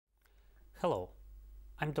Hello,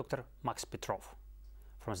 I'm Dr. Max Petrov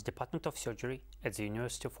from the Department of Surgery at the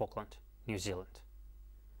University of Auckland, New Zealand.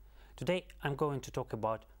 Today I'm going to talk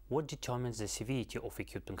about what determines the severity of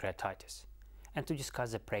acute pancreatitis and to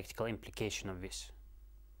discuss the practical implication of this.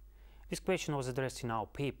 This question was addressed in our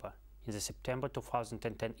paper in the September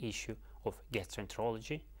 2010 issue of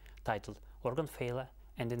Gastroenterology titled Organ Failure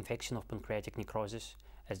and Infection of Pancreatic Necrosis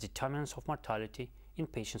as Determinants of Mortality in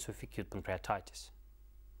Patients with Acute Pancreatitis.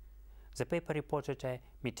 The paper reported a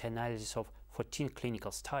meta-analysis of 14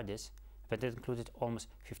 clinical studies that included almost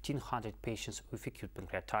 1,500 patients with acute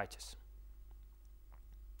pancreatitis.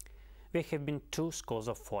 There have been two schools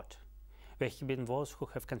of thought. There have been those who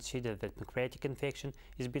have considered that pancreatic infection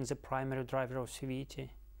has been the primary driver of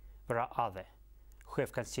severity. There are others who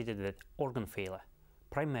have considered that organ failure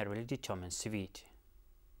primarily determines severity.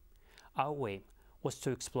 Our aim was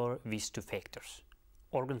to explore these two factors,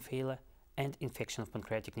 organ failure and infection of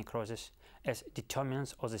pancreatic necrosis, as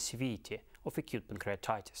determinants of the severity of acute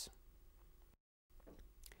pancreatitis.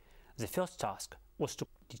 The first task was to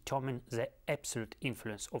determine the absolute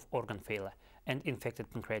influence of organ failure and infected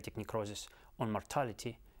pancreatic necrosis on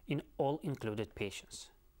mortality in all included patients.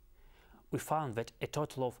 We found that a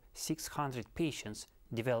total of 600 patients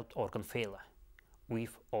developed organ failure,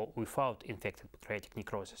 with or without infected pancreatic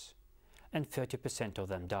necrosis, and 30% of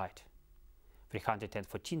them died.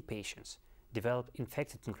 314 patients developed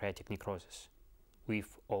infected pancreatic necrosis,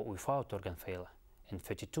 with or without organ failure, and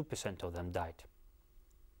 32% of them died.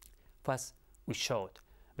 Thus, we showed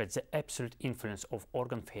that the absolute influence of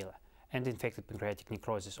organ failure and infected pancreatic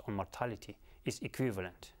necrosis on mortality is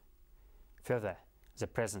equivalent. Further, the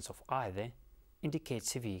presence of either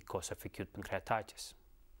indicates severe cause of acute pancreatitis.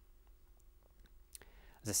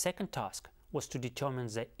 The second task was to determine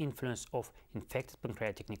the influence of infected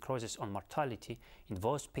pancreatic necrosis on mortality in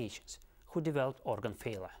those patients who developed organ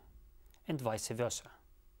failure, and vice versa.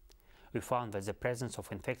 We found that the presence of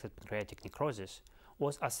infected pancreatic necrosis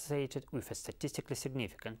was associated with a statistically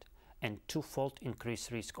significant and twofold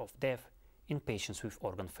increased risk of death in patients with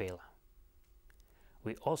organ failure.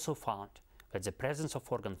 We also found that the presence of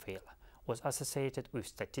organ failure was associated with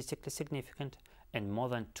statistically significant and more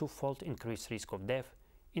than twofold increased risk of death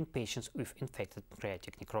in patients with infected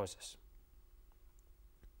pancreatic necrosis.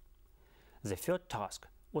 The third task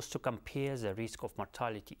was to compare the risk of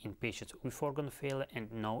mortality in patients with organ failure and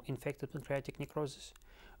no infected pancreatic necrosis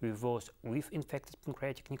with those with infected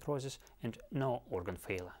pancreatic necrosis and no organ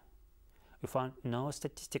failure. We found no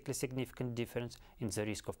statistically significant difference in the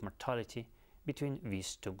risk of mortality between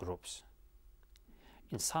these two groups.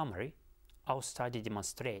 In summary, our study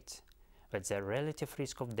demonstrates that the relative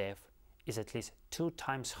risk of death is at least 2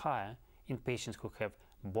 times higher in patients who have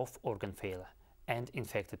both organ failure and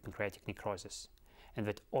infected pancreatic necrosis, and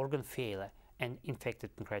that organ failure and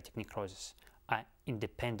infected pancreatic necrosis are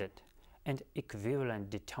independent and equivalent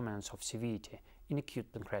determinants of severity in acute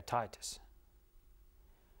pancreatitis.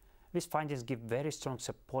 These findings give very strong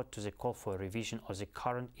support to the call for a revision of the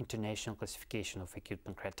current international classification of acute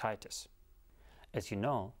pancreatitis. As you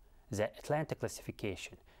know, the Atlanta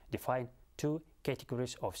classification defines 2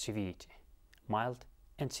 categories of severity, mild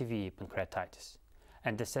and severe pancreatitis,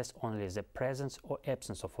 and assess only the presence or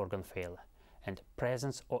absence of organ failure and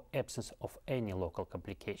presence or absence of any local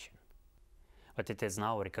complication. But it is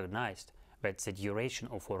now recognized that the duration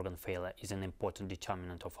of organ failure is an important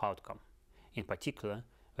determinant of outcome. In particular,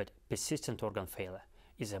 that persistent organ failure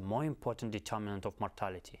is a more important determinant of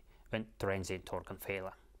mortality than transient organ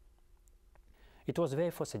failure. It was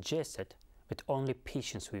therefore suggested that only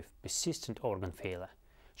patients with persistent organ failure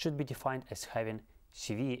should be defined as having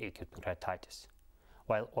severe acute pancreatitis,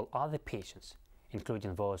 while all other patients,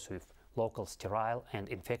 including those with local sterile and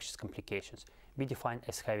infectious complications, be defined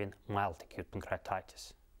as having mild acute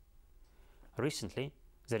pancreatitis. Recently,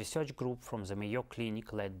 the research group from the Mayo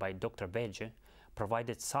Clinic led by Dr. Badger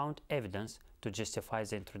provided sound evidence to justify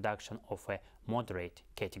the introduction of a moderate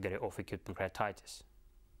category of acute pancreatitis.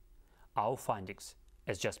 Our findings,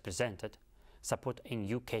 as just presented, support a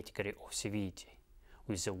new category of severity,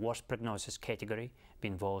 with the worst prognosis category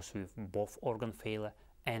being those with both organ failure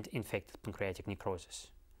and infected pancreatic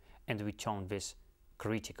necrosis, and we term this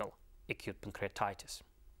critical acute pancreatitis.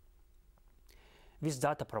 These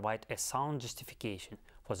data provide a sound justification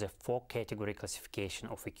for the 4-category classification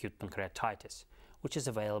of acute pancreatitis, which is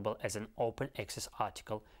available as an open access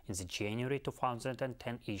article in the January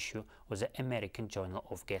 2010 issue of the American Journal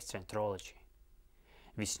of Gastroenterology.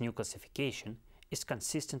 This new classification is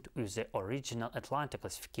consistent with the original Atlanta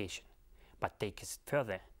classification, but takes it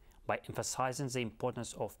further by emphasizing the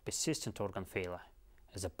importance of persistent organ failure,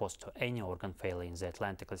 as opposed to any organ failure in the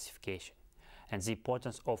Atlanta classification, and the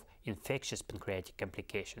importance of infectious pancreatic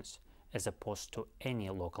complications as opposed to any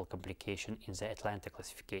local complication in the Atlanta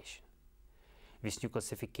classification. This new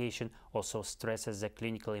classification also stresses the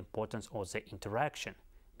clinical importance of the interaction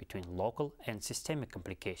between local and systemic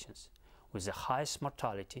complications, with the highest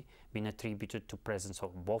mortality being attributed to presence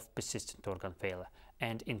of both persistent organ failure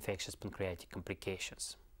and infectious pancreatic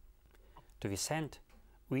complications. To this end,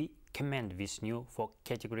 we commend this new for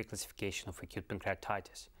category classification of acute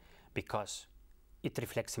pancreatitis because it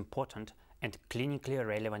reflects important and clinically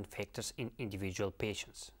relevant factors in individual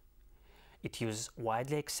patients. It uses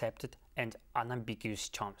widely accepted and unambiguous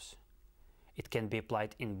terms. It can be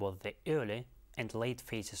applied in both the early and late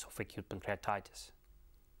phases of acute pancreatitis.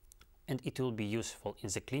 And it will be useful in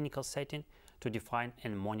the clinical setting to define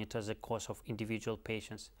and monitor the course of individual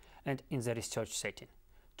patients, and in the research setting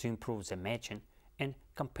to improve the matching and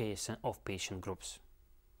comparison of patient groups.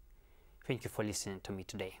 Thank you for listening to me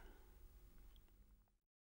today.